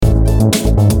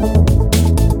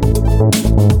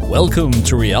Welcome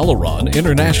to Rialaron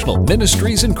International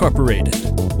Ministries Incorporated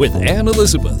with Ann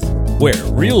Elizabeth, where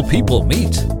real people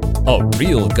meet a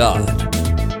real God.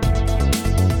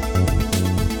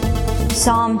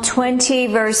 Psalm 20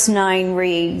 verse 9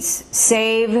 reads,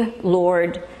 "Save,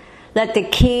 Lord, let the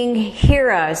King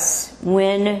hear us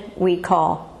when we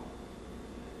call."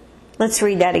 Let's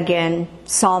read that again.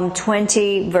 Psalm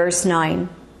 20 verse 9.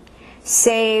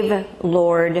 "Save,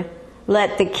 Lord,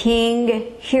 let the King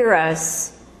hear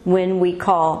us when we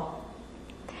call."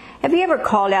 Have you ever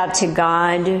called out to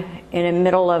God in the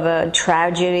middle of a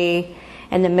tragedy,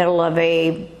 in the middle of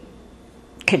a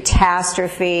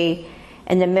catastrophe,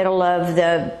 in the middle of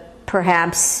the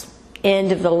perhaps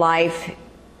end of the life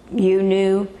you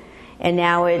knew, and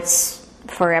now it's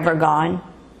forever gone?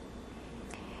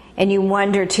 And you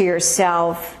wonder to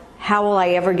yourself, how will I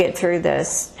ever get through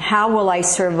this? How will I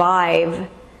survive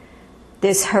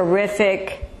this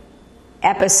horrific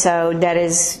episode that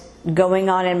is going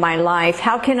on in my life?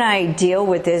 How can I deal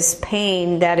with this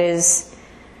pain that is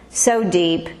so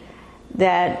deep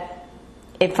that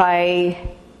if I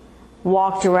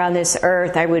walked around this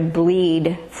earth, I would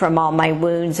bleed from all my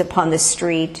wounds upon the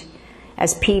street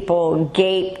as people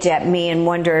gaped at me and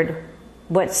wondered,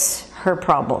 what's her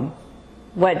problem?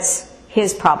 What's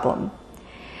his problem?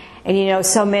 And you know,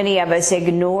 so many of us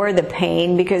ignore the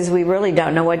pain because we really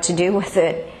don't know what to do with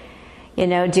it. You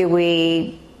know, do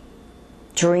we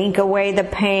drink away the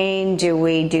pain? Do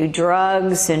we do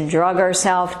drugs and drug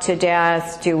ourselves to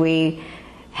death? Do we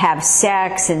have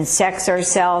sex and sex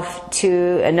ourselves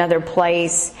to another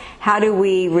place? How do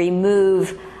we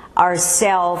remove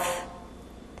ourselves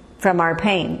from our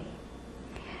pain?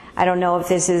 I don't know if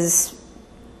this has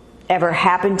ever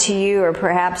happened to you, or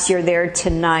perhaps you're there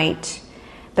tonight.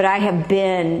 But I have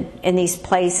been in these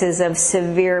places of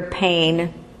severe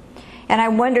pain, and I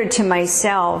wondered to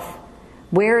myself,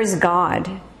 where is God?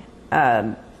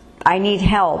 I need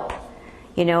help.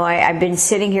 You know, I've been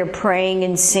sitting here praying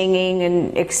and singing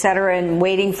and etc. and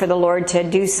waiting for the Lord to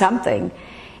do something.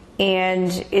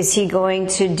 And is He going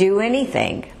to do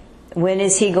anything? When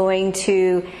is He going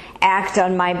to act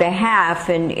on my behalf?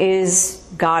 And is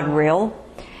God real?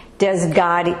 Does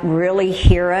God really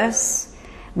hear us?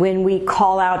 When we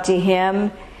call out to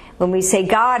Him, when we say,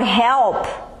 "God, help,"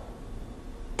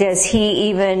 does He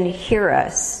even hear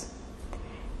us?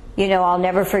 You know, I'll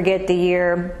never forget the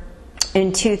year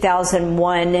in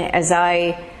 2001 as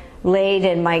I laid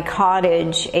in my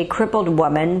cottage a crippled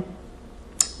woman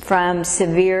from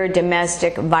severe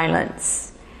domestic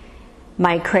violence.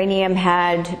 My cranium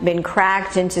had been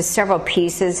cracked into several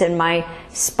pieces and my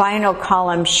spinal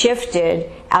column shifted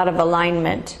out of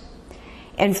alignment.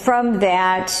 And from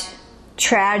that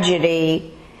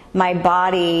tragedy, my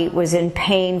body was in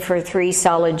pain for 3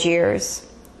 solid years.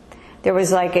 There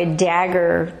was like a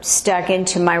dagger stuck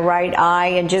into my right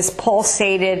eye and just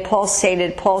pulsated.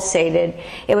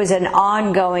 It was an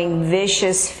ongoing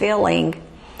vicious feeling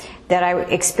that I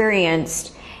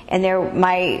experienced. And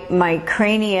my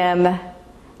cranium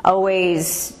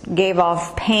always gave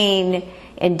off pain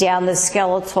and down the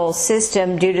skeletal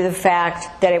system due to the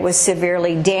fact that it was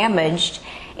severely damaged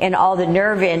and all the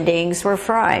nerve endings were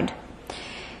fried.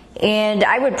 And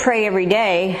I would pray every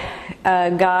day,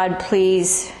 God,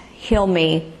 please heal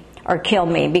me or kill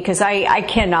me, because I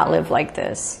cannot live like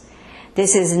this.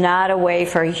 This is not a way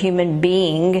for a human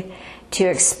being to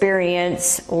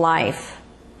experience life.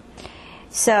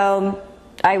 So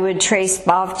I would trace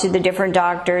off to the different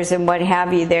doctors and what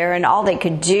have you there, and all they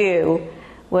could do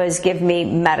was give me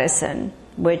medicine,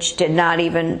 which did not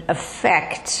even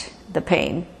affect the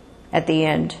pain at the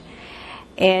end.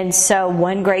 And so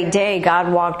one great day,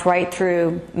 God walked right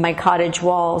through my cottage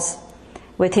walls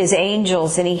with His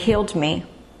angels, and He healed me.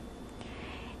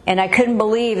 And I couldn't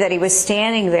believe that He was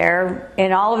standing there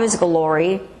in all of His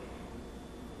glory,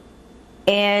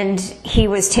 and He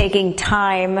was taking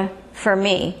time for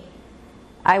me.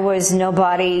 I was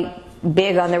nobody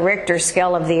big on the Richter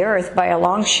scale of the earth by a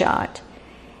long shot.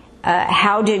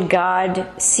 How did God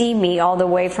see me all the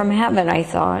way from heaven, I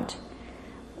thought?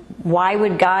 Why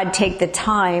would God take the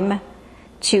time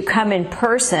to come in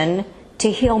person to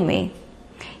heal me?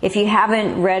 If you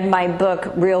haven't read my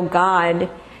book, Real God,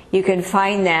 you can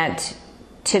find that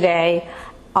today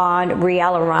on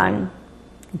Rialaron,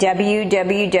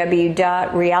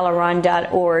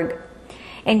 www.rialaron.org.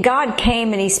 And God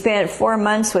came and He spent 4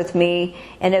 months with me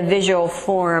in a visual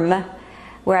form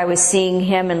where I was seeing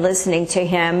Him and listening to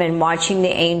Him and watching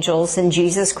the angels and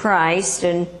Jesus Christ.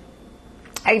 And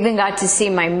I even got to see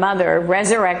my mother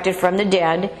resurrected from the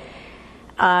dead.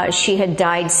 She had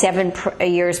died 7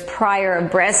 years prior of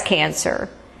breast cancer.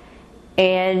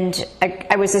 And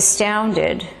I was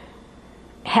astounded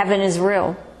heaven is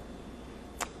real.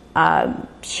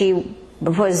 She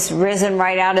was risen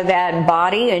right out of that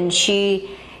body, and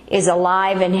she is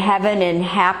alive in heaven and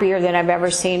happier than I've ever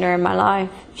seen her in my life.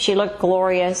 She looked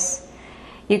glorious.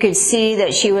 You could see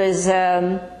that she was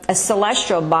a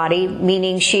celestial body,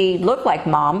 meaning she looked like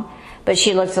Mom, but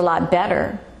she looked a lot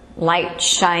better. Light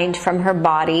shined from her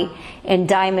body, and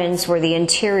diamonds were the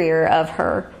interior of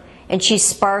her. And she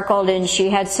sparkled, and she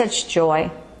had such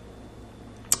joy.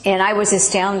 And I was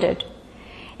astounded.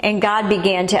 And God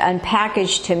began to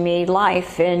unpackage to me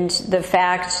life and the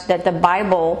fact that the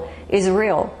Bible is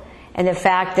real, and the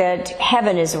fact that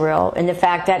heaven is real, and the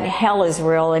fact that hell is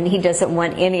real, and He doesn't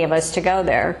want any of us to go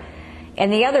there.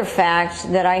 And the other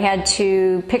fact that I had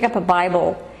to pick up a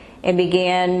Bible and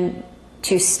began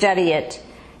to study it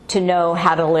to know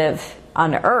how to live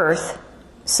on earth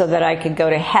so that I could go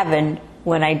to heaven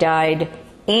when I died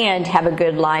and have a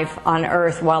good life on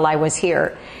earth while I was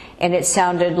here. And it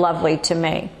sounded lovely to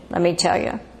me, let me tell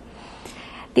you.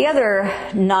 The other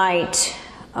night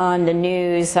on the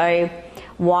news, I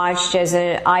watched as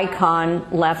an icon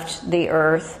left the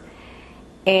earth,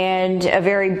 and a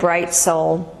very bright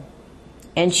soul.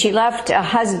 And she left a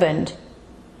husband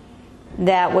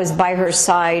that was by her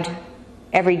side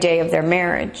every day of their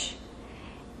marriage.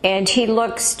 And he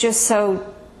looks just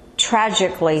so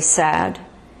tragically sad.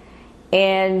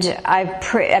 And I've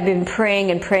been praying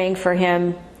and praying for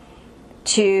him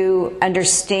to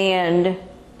understand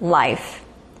life,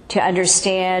 to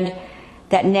understand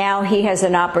that now he has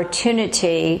an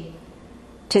opportunity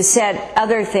to set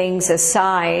other things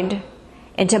aside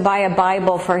and to buy a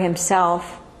Bible for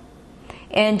himself,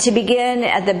 and to begin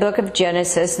at the book of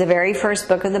Genesis, the very first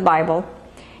book of the Bible,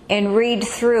 and read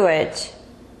through it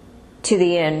to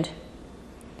the end,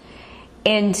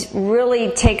 and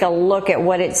really take a look at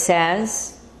what it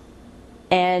says,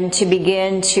 and to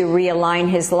begin to realign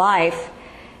his life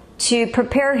to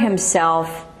prepare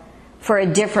himself for a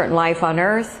different life on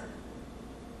earth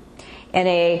and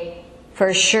a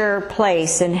for sure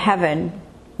place in heaven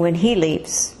when he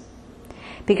leaves.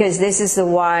 Because this is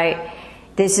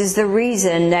the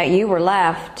reason that you were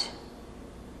left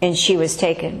and she was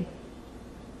taken.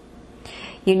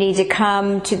 You need to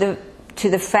come to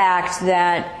the fact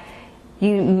that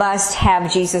you must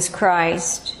have Jesus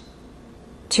Christ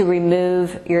to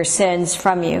remove your sins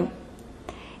from you.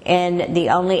 And the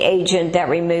only agent that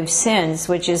removes sins,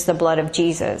 which is the blood of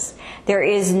Jesus. There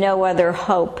is no other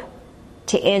hope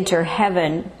to enter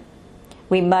heaven.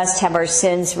 We must have our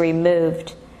sins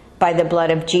removed by the blood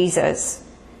of Jesus.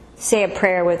 Say a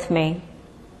prayer with me.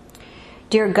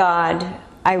 Dear God,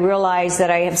 I realize that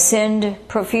I have sinned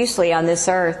profusely on this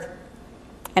earth,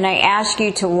 and I ask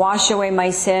you to wash away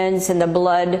my sins in the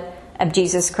blood of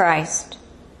Jesus Christ.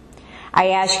 I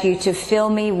ask you to fill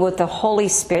me with the Holy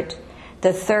Spirit,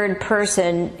 the third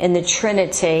person in the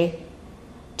Trinity,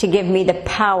 to give me the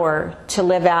power to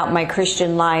live out my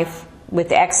Christian life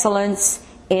with excellence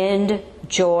and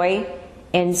joy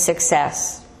and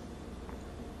success.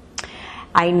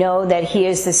 I know that He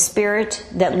is the Spirit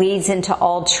that leads into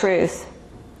all truth.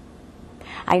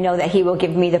 I know that He will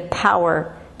give me the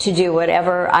power to do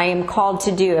whatever I am called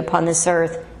to do upon this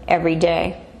earth every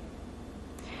day.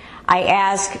 I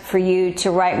ask for you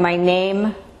to write my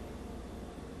name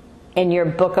in your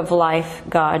book of life,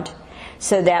 God,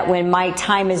 so that when my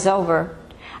time is over,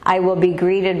 I will be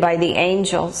greeted by the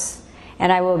angels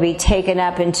and I will be taken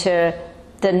up into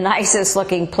the nicest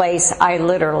looking place I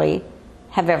literally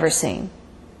have ever seen.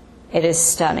 It is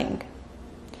stunning.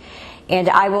 And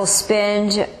I will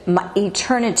spend my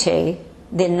eternity,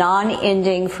 the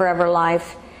non-ending forever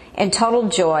life, in total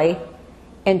joy,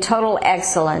 in total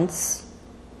excellence,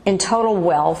 in total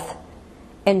wealth,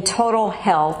 in total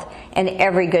health, and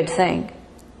every good thing.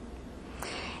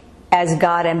 As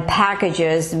God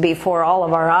unpackages before all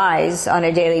of our eyes on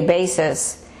a daily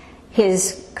basis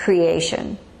His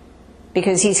creation.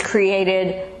 Because He's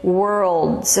created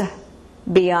worlds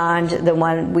beyond the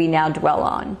one we now dwell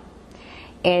on.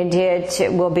 And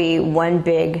it will be one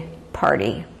big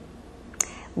party.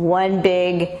 One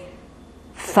big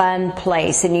fun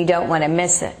place, and you don't want to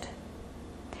miss it.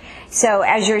 So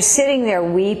as you're sitting there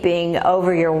weeping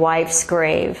over your wife's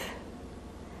grave,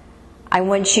 I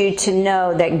want you to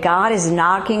know that God is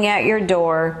knocking at your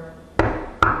door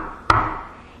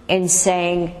and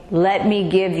saying, let me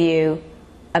give you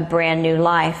a brand new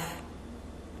life.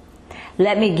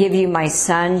 Let me give you my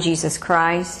Son, Jesus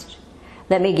Christ.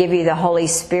 Let me give you the Holy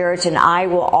Spirit, and I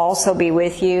will also be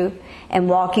with you and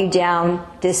walk you down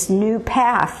this new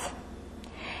path.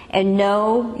 And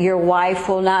no, your wife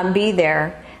will not be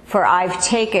there, for I've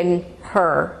taken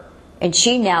her, and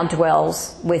she now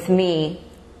dwells with me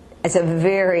as a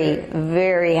very,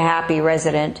 very happy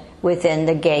resident within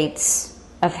the gates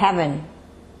of heaven.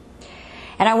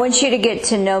 And I want you to get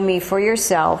to know me for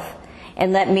yourself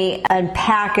and let me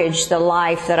unpackage the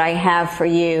life that I have for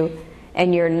you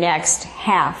and your next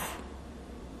half.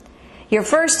 Your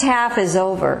first half is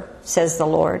over, says the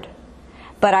Lord,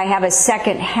 but I have a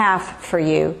second half for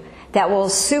you that will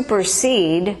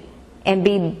supersede and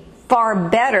be far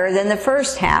better than the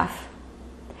first half.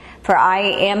 For I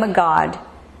am a God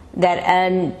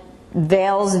that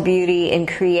unveils beauty and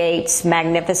creates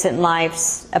magnificent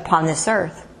lives upon this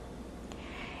earth.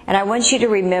 And I want you to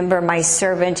remember my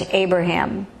servant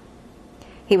Abraham.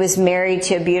 He was married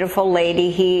to a beautiful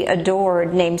lady he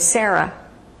adored named Sarah,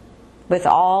 with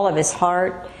all of his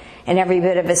heart and every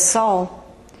bit of his soul.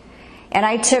 And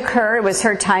I took her, it was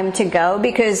her time to go,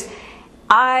 because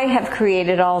I have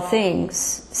created all things,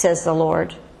 says the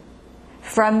Lord.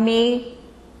 From me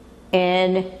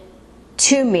and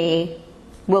to me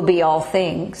will be all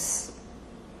things,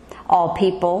 all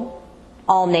people,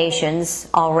 all nations,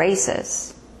 all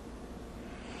races.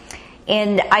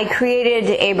 And I created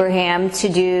Abraham to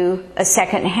do a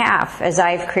second half as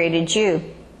I've created you.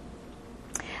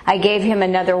 I gave him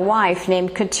another wife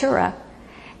named Keturah.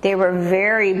 They were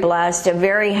very blessed,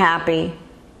 very happy,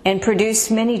 and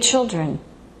produced many children.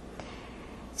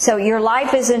 So your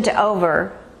life isn't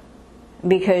over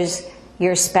because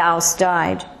your spouse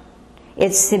died.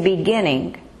 It's the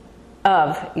beginning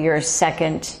of your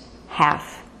second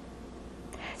half.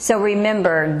 So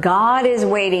remember, God is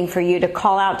waiting for you to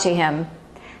call out to Him,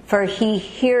 for He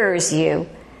hears you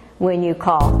when you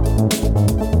call.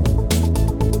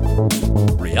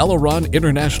 Rialaron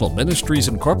International Ministries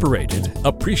Incorporated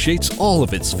appreciates all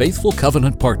of its faithful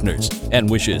covenant partners and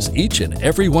wishes each and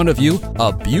every one of you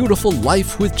a beautiful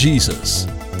life with Jesus.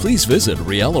 Please visit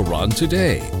Rialaron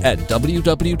today at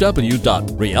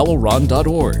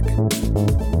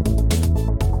www.rialaron.org.